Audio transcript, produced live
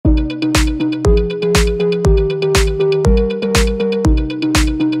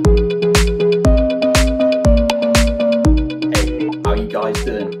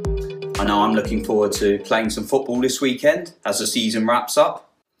forward to playing some football this weekend as the season wraps up.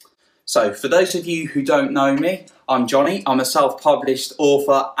 So for those of you who don't know me, I'm Johnny. I'm a self-published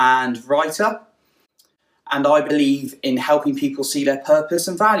author and writer, and I believe in helping people see their purpose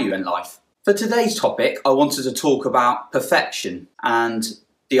and value in life. For today's topic, I wanted to talk about perfection and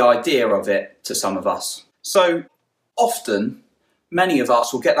the idea of it to some of us. So often, many of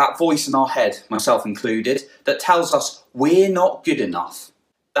us will get that voice in our head, myself included, that tells us we're not good enough,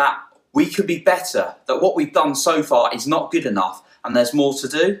 that we could be better, that what we've done so far is not good enough and there's more to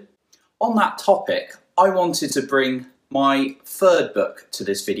do. On that topic, I wanted to bring my third book to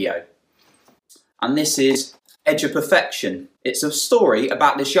this video, and this is Edge of Perfection. It's a story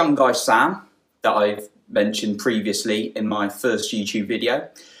about this young guy, Sam, that I've mentioned previously in my first YouTube video.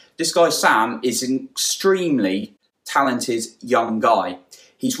 This guy, Sam, is an extremely talented young guy.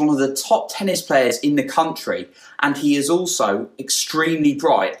 He's one of the top tennis players in the country, and he is also extremely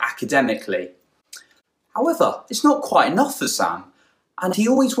bright academically. However, it's not quite enough for Sam, and he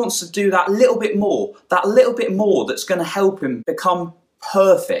always wants to do that little bit more that's going to help him become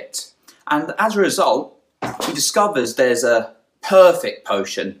perfect. And as a result, he discovers there's a perfect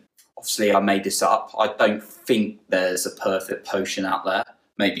potion. Obviously, I made this up. I don't think there's a perfect potion out there.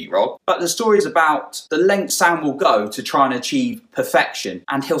 Maybe wrong. But the story is about the length Sam will go to try and achieve perfection,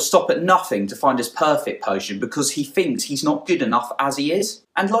 and he'll stop at nothing to find his perfect potion because he thinks he's not good enough as he is.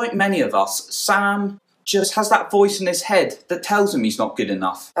 And like many of us, Sam just has that voice in his head that tells him he's not good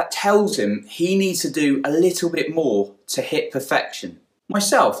enough, that tells him he needs to do a little bit more to hit perfection.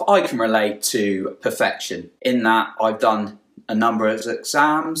 Myself, I can relate to perfection in that I've done a number of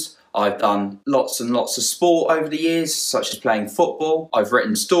exams, I've done lots and lots of sport over the years, such as playing football, I've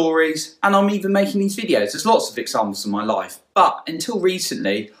written stories, and I'm even making these videos. There's lots of examples in my life. But until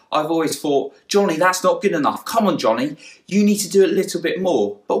recently, I've always thought, Johnny, that's not good enough. Come on, Johnny, you need to do a little bit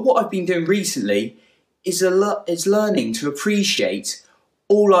more. But what I've been doing recently is learning to appreciate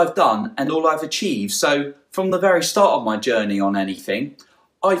all I've done and all I've achieved. So from the very start of my journey on anything,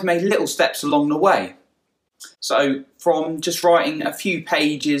 I've made little steps along the way. So from just writing a few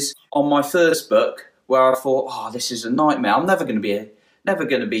pages on my first book, where I thought, oh, this is a nightmare. I'm never going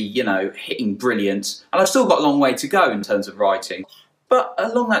to be, you know, hitting brilliance. And I've still got a long way to go in terms of writing. But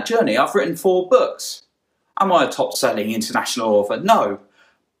along that journey, I've written 4 books. Am I a top-selling international author? No.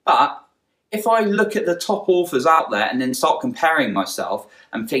 But if I look at the top authors out there and then start comparing myself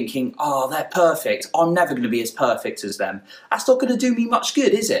and thinking, oh, they're perfect, I'm never going to be as perfect as them, that's not going to do me much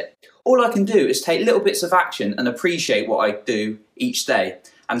good, is it? All I can do is take little bits of action and appreciate what I do each day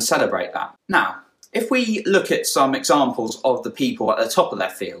and celebrate that. Now, if we look at some examples of the people at the top of their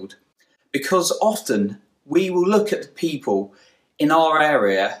field, because often we will look at the people in our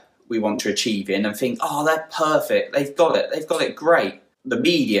area we want to achieve in and think, oh, they're perfect, they've got it great. The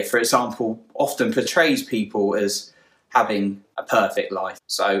media, for example, often portrays people as having a perfect life.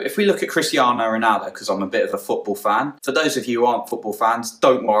 So if we look at Cristiano Ronaldo, because I'm a bit of a football fan, for those of you who aren't football fans,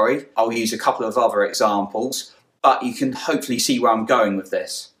 don't worry, I'll use a couple of other examples, but you can hopefully see where I'm going with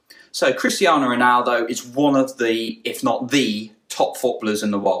this. So Cristiano Ronaldo is one of the, if not the, top footballers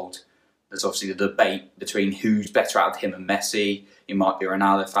in the world. There's obviously the debate between who's better out of him and Messi. You might be a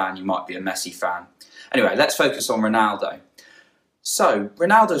Ronaldo fan, you might be a Messi fan. Anyway, let's focus on Ronaldo. So,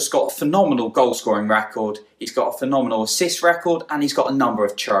 Ronaldo's got a phenomenal goal-scoring record, he's got a phenomenal assist record, and he's got a number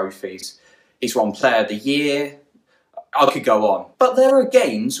of trophies. He's won Player of the Year, I could go on. But there are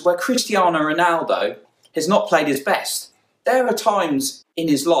games where Cristiano Ronaldo has not played his best. There are times in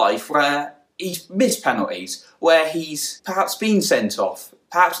his life where he's missed penalties, where he's perhaps been sent off,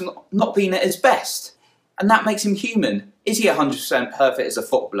 perhaps not been at his best. And that makes him human. Is he 100% perfect as a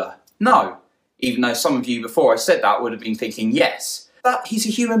footballer? No. Even though some of you before I said that would have been thinking yes. But he's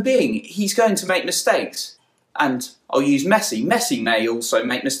a human being, he's going to make mistakes. And I'll use Messi. Messi may also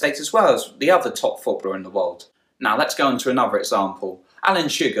make mistakes as well as the other top footballer in the world. Now let's go on to another example. Alan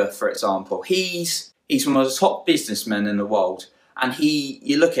Sugar, for example. He's one of the top businessmen in the world. And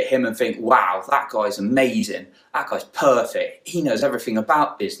you look at him and think, wow, that guy's amazing. That guy's perfect. He knows everything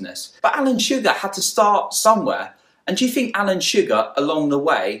about business. But Alan Sugar had to start somewhere. And do you think Alan Sugar, along the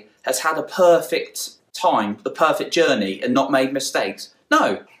way, has had a perfect time, the perfect journey, and not made mistakes?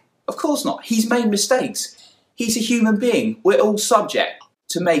 No, of course not. He's made mistakes. He's a human being. We're all subject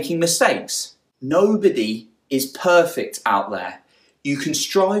to making mistakes. Nobody is perfect out there. You can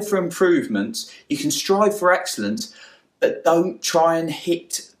strive for improvements, you can strive for excellence, but don't try and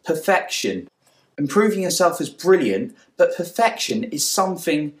hit perfection. Improving yourself is brilliant, but perfection is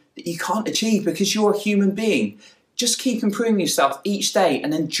something that you can't achieve because you're a human being. Just keep improving yourself each day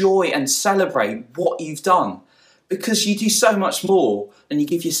and enjoy and celebrate what you've done, because you do so much more than you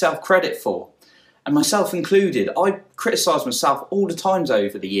give yourself credit for. And myself included, I criticise myself all the times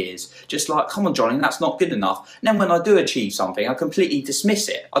over the years. Just like, come on Johnny, that's not good enough. And then when I do achieve something, I completely dismiss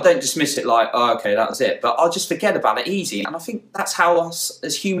it. I don't dismiss it like, oh, okay, that's it. But I just forget about it easy. And I think that's how us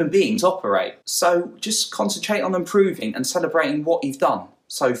as human beings operate. So just concentrate on improving and celebrating what you've done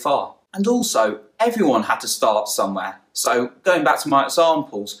so far. And also, everyone had to start somewhere. So going back to my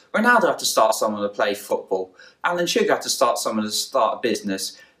examples, Ronaldo had to start somewhere to play football. Alan Sugar had to start somewhere to start a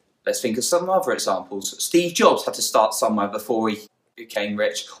business. Let's think of some other examples. Steve Jobs had to start somewhere before he became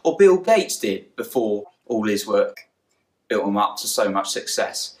rich, or Bill Gates did before all his work built him up to so much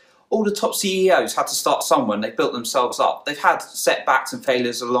success. All the top CEOs had to start somewhere and they built themselves up. They've had setbacks and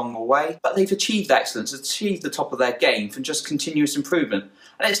failures along the way, but they've achieved excellence, achieved the top of their game from just continuous improvement.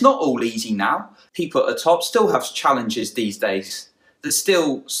 And it's not all easy now. People at the top still have challenges these days. There's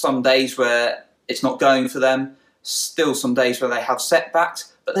still some days where it's not going for them, still some days where they have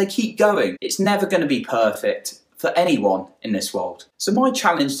setbacks, but they keep going. It's never going to be perfect for anyone in this world. So my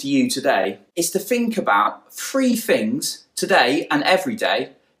challenge to you today is to think about 3 things today and every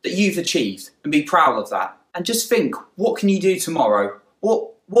day that you've achieved and be proud of that. And just think, what can you do tomorrow?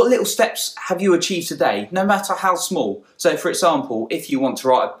 What little steps have you achieved today, no matter how small? So for example, if you want to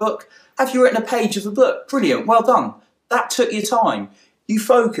write a book, have you written a page of a book? Brilliant, well done. That took your time. You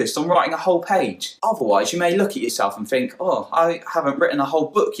focused on writing a whole page. Otherwise, you may look at yourself and think, oh, I haven't written a whole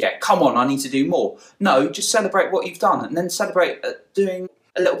book yet. Come on, I need to do more. No, just celebrate what you've done and then celebrate doing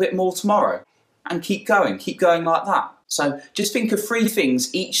a little bit more tomorrow. And keep going like that. So just think of 3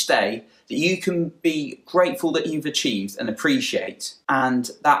 things each day that you can be grateful that you've achieved and appreciate. And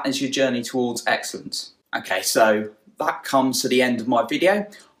that is your journey towards excellence. Okay, so that comes to the end of my video.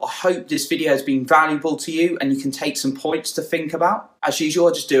 I hope this video has been valuable to you and you can take some points to think about. As usual,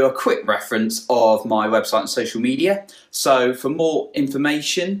 I'll just do a quick reference of my website and social media. So for more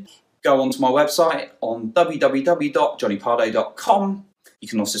information, go onto my website on www.johnnypardo.com. You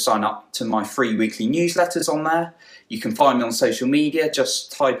can also sign up to my free weekly newsletters on there. You can find me on social media,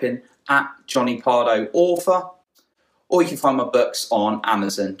 just type in @JohnnyPardoAuthor. Or you can find my books on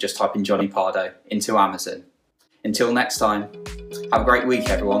Amazon, just type in Johnny Pardo into Amazon. Until next time, have a great week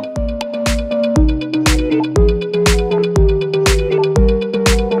everyone.